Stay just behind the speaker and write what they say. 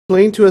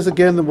Explain to us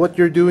again what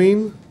you're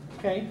doing.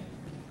 Okay,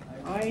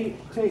 I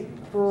take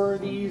for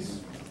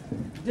these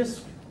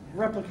disk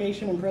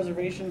replication and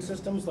preservation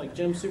systems like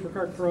John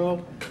Supercard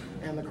Pro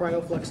and the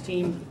Kryoflux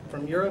team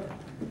from Europe.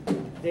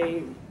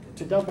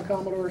 To dump a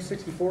Commodore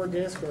 64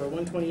 disk or a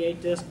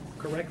 128 disk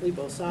correctly,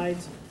 both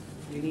sides,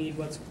 you need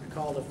what's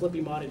called a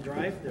flippy modded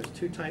drive. There's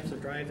two types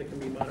of drive that can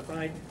be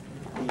modified: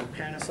 the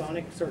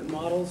Panasonic certain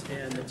models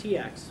and the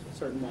TX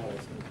certain models.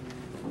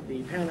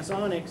 The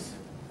Panasonics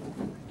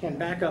can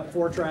back up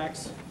 4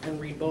 tracks and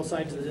read both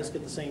sides of the disk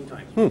at the same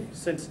time.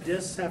 Since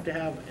disks have to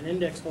have an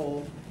index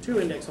hole,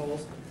 2 index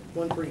holes,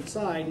 one for each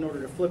side in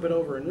order to flip it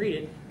over and read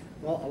it,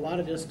 well, a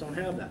lot of disks don't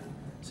have that.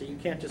 So you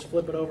can't just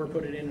flip it over,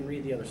 put it in, and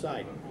read the other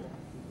side.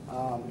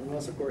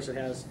 Unless, of course, it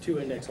has 2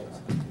 index holes.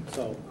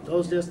 So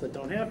those disks that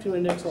don't have 2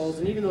 index holes,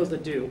 and even those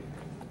that do,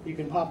 you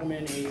can pop them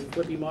in a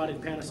flippy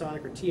modded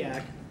Panasonic or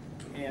TX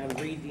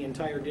and read the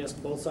entire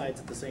disk, both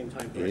sides at the same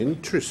time.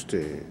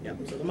 Interesting. Yep.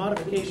 So the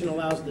modification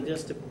allows the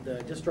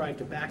disk drive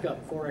to back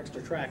up 4 extra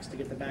tracks to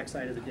get the back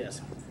side of the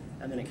disk,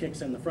 and then it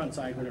kicks in the front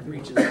side when it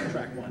reaches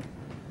track 1.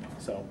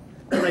 So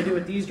what I do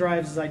with these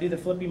drives is I do the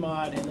flippy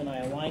mod, and then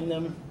I align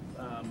them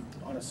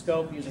on a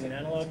scope using an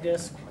analog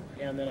disk,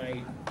 and then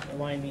I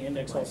align the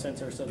index hole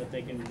sensor so that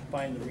they can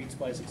find the read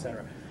splice,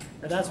 etc.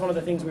 Now that's one of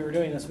the things we were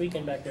doing this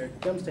weekend back there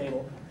at Jim's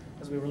table,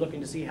 as we were looking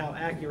to see how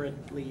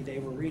accurately they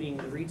were reading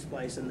the read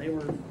splice, and they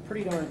were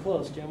pretty darn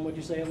close. Jim, what'd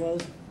you say it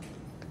was?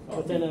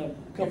 Within a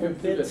couple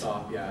bits.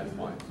 Yeah, it's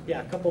fine.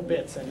 Yeah, a couple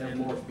bits,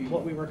 and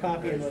what we were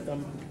copying with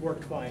them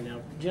worked fine. Now,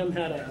 Jim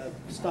had a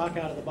stock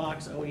out of the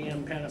box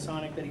OEM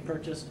Panasonic that he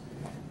purchased.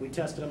 We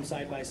tested them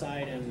side by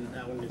side, and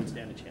that one didn't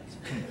stand a chance.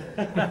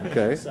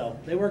 Okay. So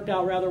they worked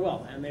out rather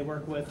well, and they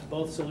work with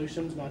both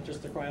solutions, not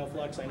just the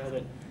Kryoflux. I know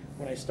that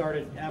when I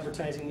started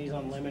advertising these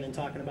on Lemon and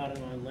talking about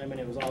them on Lemon,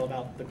 it was all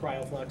about the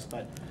Kryoflux,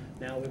 but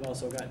now we've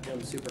also got John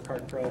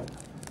Supercard Pro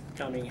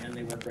coming, and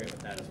they work great with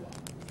that as well.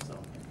 So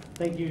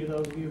thank you to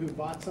those of you who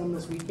bought some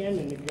this weekend,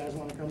 and if you guys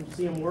want to come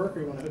see them work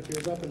or you want to hook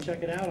yours up and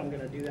check it out, I'm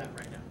going to do that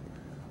right now.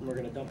 And we're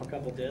going to dump a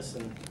couple discs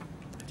and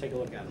take a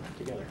look at them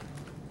together.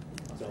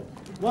 So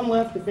one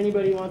left. If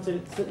anybody wants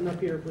it sitting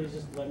up here, please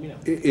just let me know.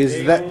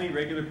 Is that only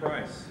regular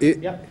price?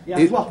 Yep.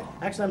 Yeah. Well,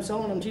 actually, I'm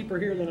selling them cheaper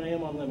here than I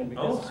am on Lemon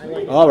because I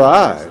like it. all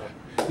right?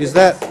 Is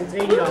that It's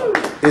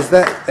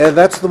 $80.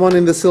 that's the one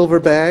in the silver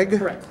bag?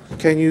 Correct.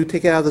 Can you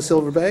take it out of the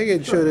silver bag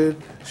and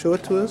show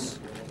it to us?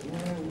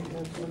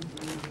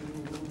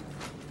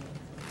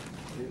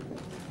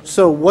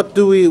 So what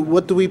do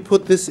we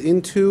put this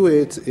into?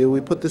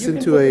 We put this You can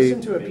into put a this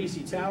into a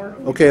PC tower.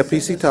 Okay, You a can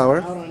PC set this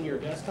tower. Out on your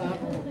desktop.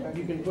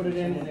 You can put it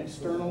in an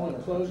external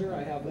enclosure.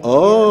 I have one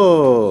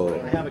Oh.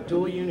 here. I have a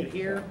dual unit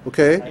here.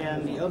 Okay.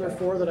 And the other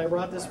 4 that I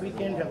brought this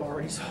weekend have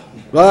already sold.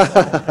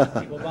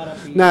 People bought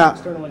up the Now-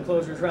 external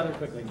enclosures rather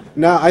quickly.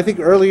 Now, I think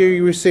earlier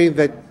you were saying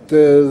that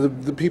the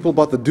people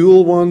bought the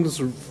dual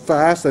ones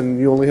fast, and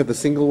you only have the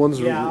single ones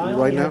Yeah, I right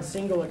only now. had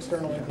single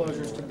external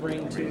enclosures to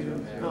bring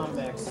to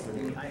Convex.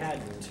 I had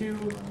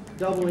 2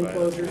 double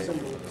enclosures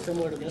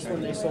similar to this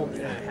one. They sold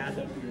when I had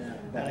them.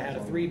 And I had a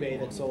 3-bay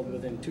that sold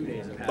within 2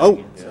 days of having Oh,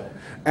 it. So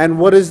and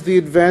what is the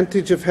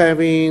advantage of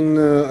having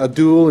a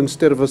dual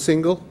instead of a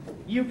single?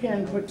 you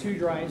can put 2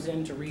 drives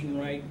in to read and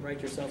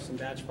write yourself some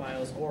batch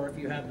files, or if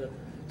you have the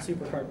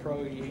Supercard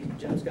Pro,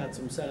 Jim's got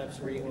some setups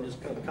where you can just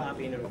put a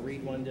copy and it'll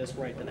read one disk,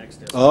 write the next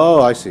disk.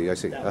 Oh, I see.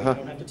 That way you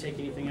don't have to take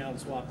anything out and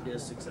swap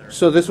disks, etc.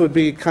 So this would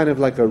be kind of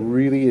like a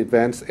really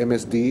advanced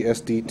MSD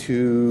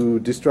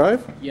SD2 disk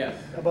drive? Yes.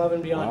 Above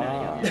and beyond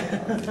that,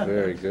 yeah.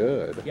 Very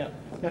good. Yeah.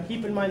 Now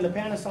keep in mind the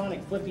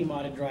Panasonic flippy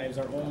modded drives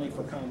are only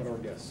for Commodore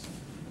disks.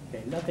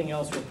 Okay, nothing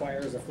else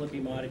requires a flippy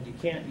modded. You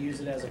can't use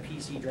it as a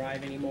PC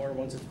drive anymore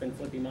once it's been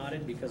flippy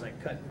modded because I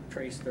cut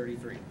trace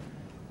 33,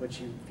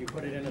 which if you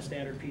put it in a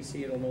standard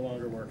PC, it'll no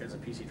longer work as a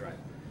PC drive.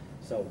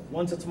 So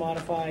once it's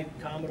modified,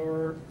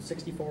 Commodore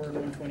 64 and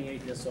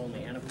 128 disks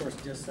only, and of course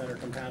disks that are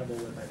compatible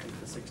with I think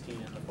the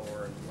 16 and the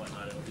 4 and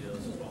whatnot, it'll do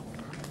those as well.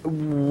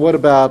 What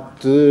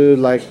about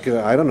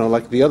I don't know,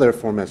 like the other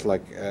formats,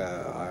 like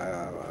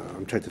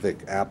I'm trying to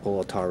think,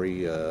 Apple,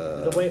 Atari.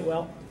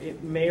 Well,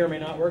 it may or may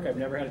not work. I've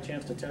never had a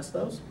chance to test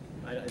those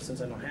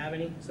since I don't have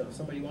any. So if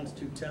somebody wants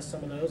to test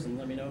some of those and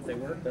let me know if they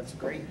work, that's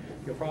great.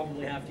 You'll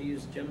probably have to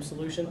use Jim's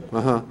solution.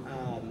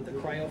 The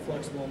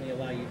Kryoflux will only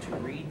allow you to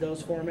read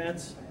those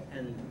formats,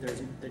 and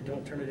they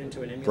don't turn it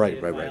into an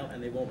emulated file,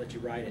 and they won't let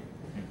you write it.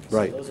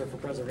 So those are for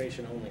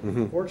preservation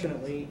only.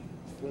 Fortunately,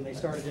 when they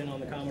started in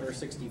on the Commodore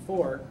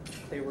 64,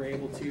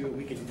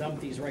 we could dump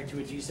these right to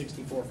a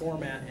G64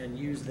 format and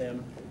use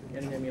them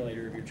in an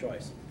emulator of your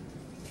choice.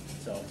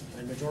 So,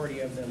 and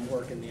majority of them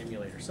work in the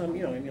emulator. Some,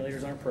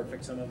 emulators aren't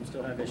perfect. Some of them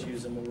still have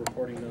issues, and we're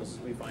reporting those.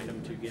 We find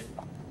them to get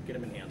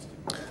them enhanced.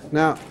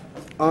 Now,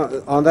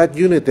 on that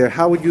unit there,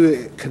 how would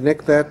you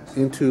connect that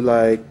into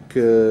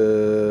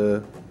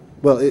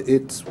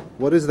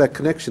what is that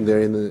connection there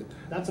in the?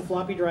 That's a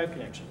floppy drive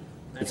connection.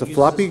 It's a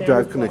floppy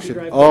drive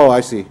connection. Oh, I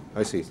see.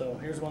 So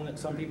here's one that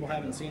some people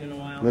haven't seen in a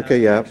while. Okay,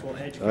 yeah, Actual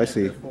edge I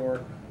see. For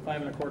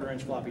 5¼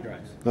 inch floppy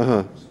drives.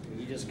 Uh-huh.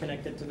 You just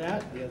connect it to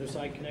that. The other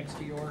side connects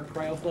to your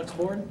Kryoflux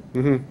board.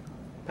 Mm-hmm.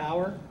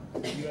 Power,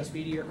 USB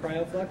to your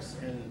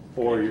Kryoflux, and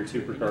or your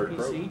Supercard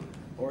Pro.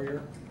 Or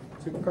your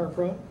Supercard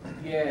Pro.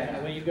 Yeah,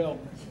 away you go.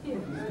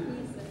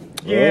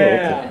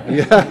 Yeah. Oh,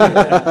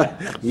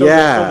 okay.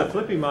 Yeah. So the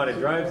flippy mounted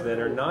drives then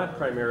are not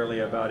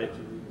primarily about it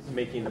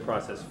making the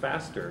process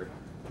faster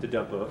to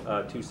dump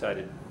a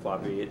two-sided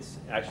floppy. It's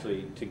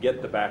actually to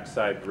get the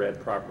backside read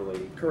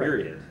properly. Correct.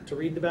 Period. To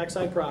read the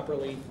backside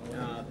properly,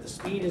 the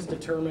speed is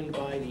determined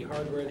by the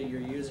hardware that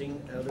you're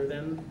using other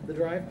than the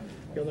drive.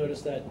 You'll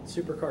notice that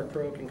Supercard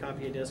Pro can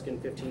copy a disk in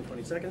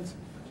 15-20 seconds.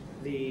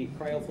 The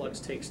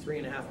Kryoflux takes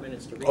 3.5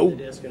 minutes to read the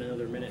disk and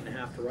another 1.5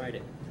 minutes to write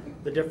it.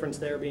 The difference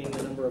there being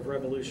the number of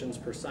revolutions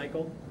per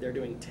cycle. They're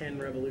doing 10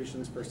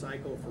 revolutions per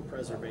cycle for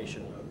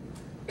preservation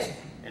mode.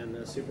 And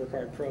the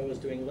Supercard Pro is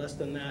doing less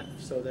than that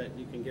so that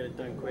you can get it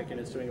done quick, and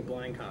it's doing a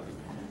blind copy.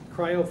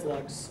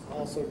 Kryoflux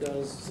also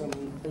does some,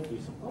 thank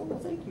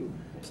you,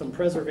 some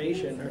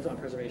preservation, or it's not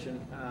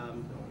preservation,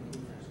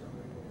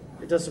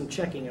 it does some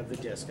checking of the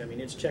disk. I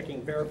mean, it's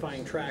checking,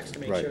 verifying tracks to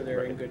make sure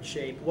they're in good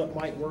shape. What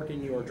might work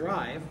in your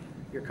drive,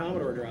 your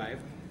Commodore drive,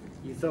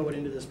 you throw it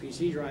into this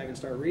PC drive and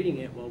start reading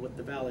it. Well, with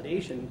the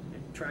validation,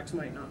 tracks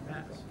might not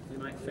pass. They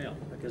might fail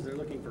because they're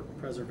looking for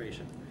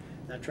preservation.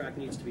 That track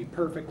needs to be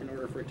perfect in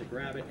order for it to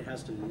grab it. It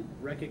has to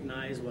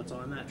recognize what's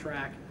on that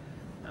track.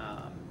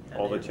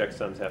 All the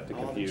checksums have to compute.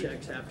 All the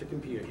checks have to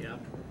compute, yeah.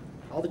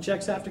 All the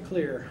checks have to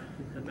clear,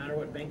 no matter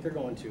what bank they're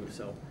going to.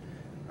 So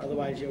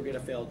otherwise, you'll get a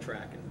failed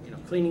track. And, you know,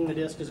 cleaning the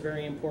disk is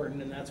very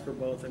important, and that's for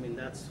both. I mean,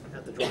 that's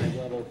at the drive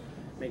level.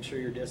 Make sure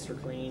your disks are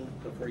clean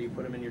before you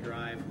put them in your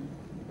drive.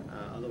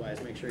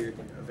 Otherwise, make sure you're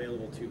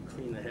available to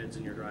clean the heads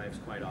in your drives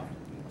quite often.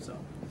 So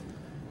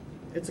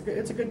it's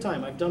a good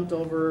time. I've dumped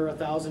over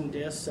 1,000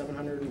 disks.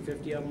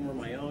 750 of them were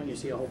my own. You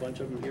see a whole bunch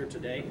of them here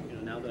today. You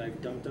know, now that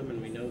I've dumped them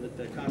and we know that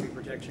the copy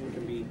protection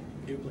can be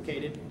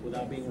duplicated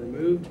without being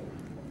removed,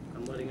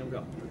 I'm letting them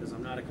go because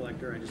I'm not a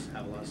collector. I just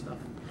have a lot of stuff.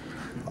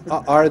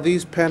 Are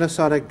these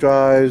Panasonic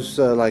drives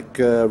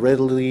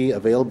readily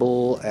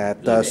available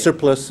at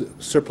surplus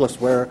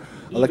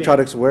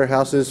electronics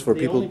warehouses for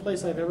people? The only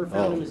place I've ever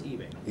found them is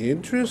eBay.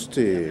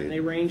 Interesting. And they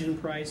range in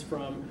price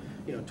from,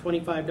 you know,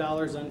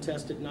 $25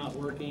 untested, not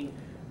working.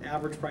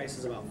 Average price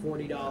is about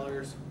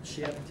 $40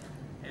 shipped,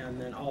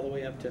 and then all the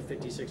way up to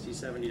 $50, $60,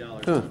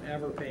 $70. Don't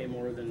ever pay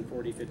more than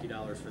 $40,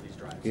 $50 for these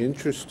drives.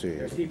 Interesting.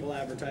 There's people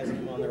advertising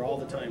them on there all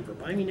the time for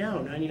buy me now,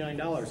 $99,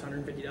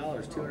 $150,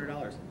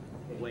 $200.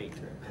 Wait.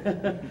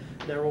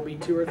 There will be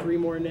 2 or 3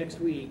 more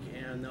next week,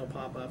 and they'll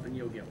pop up and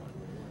you'll get one.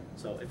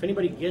 So if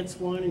anybody gets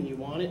one and you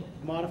want it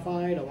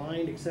modified,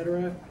 aligned,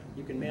 etc.,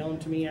 you can mail them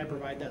to me. I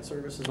provide that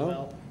service as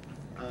well.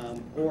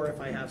 Or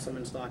if I have some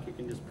in stock, you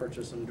can just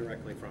purchase them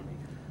directly from me.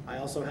 I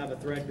also have a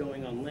thread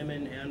going on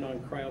Lemon and on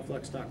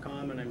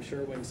Kryoflux.com, and I'm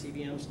sure when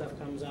CBM stuff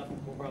comes up,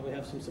 we'll probably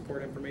have some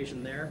support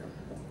information there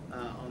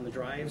on the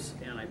drives,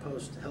 and I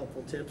post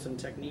helpful tips and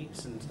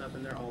techniques and stuff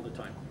in there all the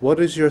time. What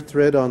is your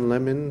thread on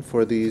Lemon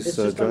for these it's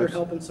just drives? Under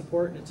help and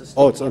support, and it's a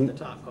sticky at the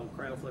top called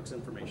Kryoflux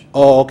information.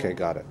 Oh, okay,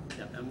 got it.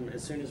 Yeah, and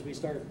as soon as we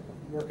start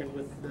working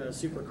with the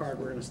Supercard,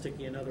 we're going to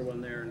sticky another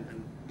one there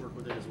and work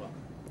with it as well.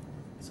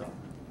 So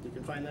you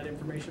can find that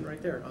information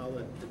right there. All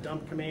the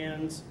dump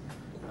commands.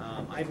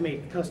 I've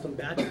made custom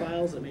batch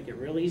files that make it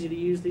real easy to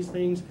use these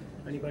things.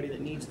 Anybody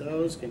that needs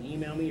those can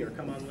email me or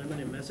come on Lemon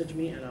and message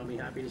me, and I'll be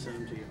happy to send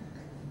them to you.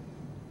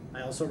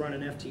 I also run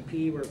an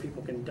FTP where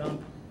people can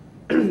dump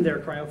their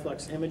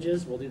Kryoflux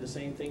images. We'll do the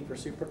same thing for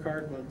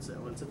Supercard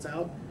once it's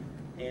out.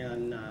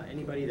 And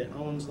anybody that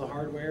owns the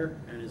hardware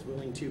and is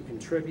willing to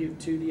contribute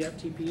to the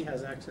FTP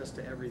has access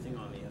to everything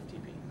on the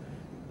FTP.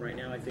 Right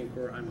now, I think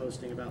I'm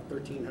hosting about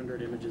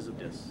 1,300 images of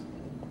disks.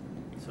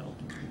 So,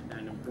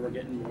 and we're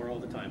getting more all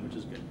the time, which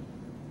is good.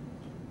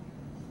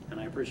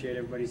 And I appreciate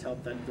everybody's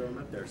help that throw them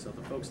up there. So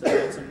the folks that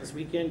had some this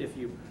weekend, if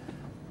you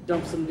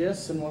dump some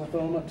disks and want to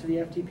throw them up to the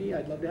FTP,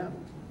 I'd love to have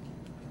them.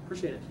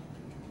 Appreciate it.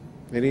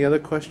 Any other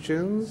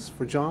questions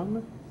for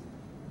John?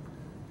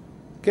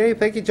 Okay,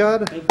 thank you,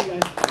 John. Thank you,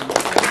 guys.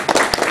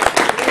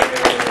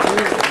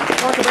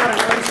 Talk about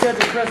an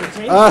unscheduled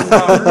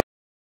presentation.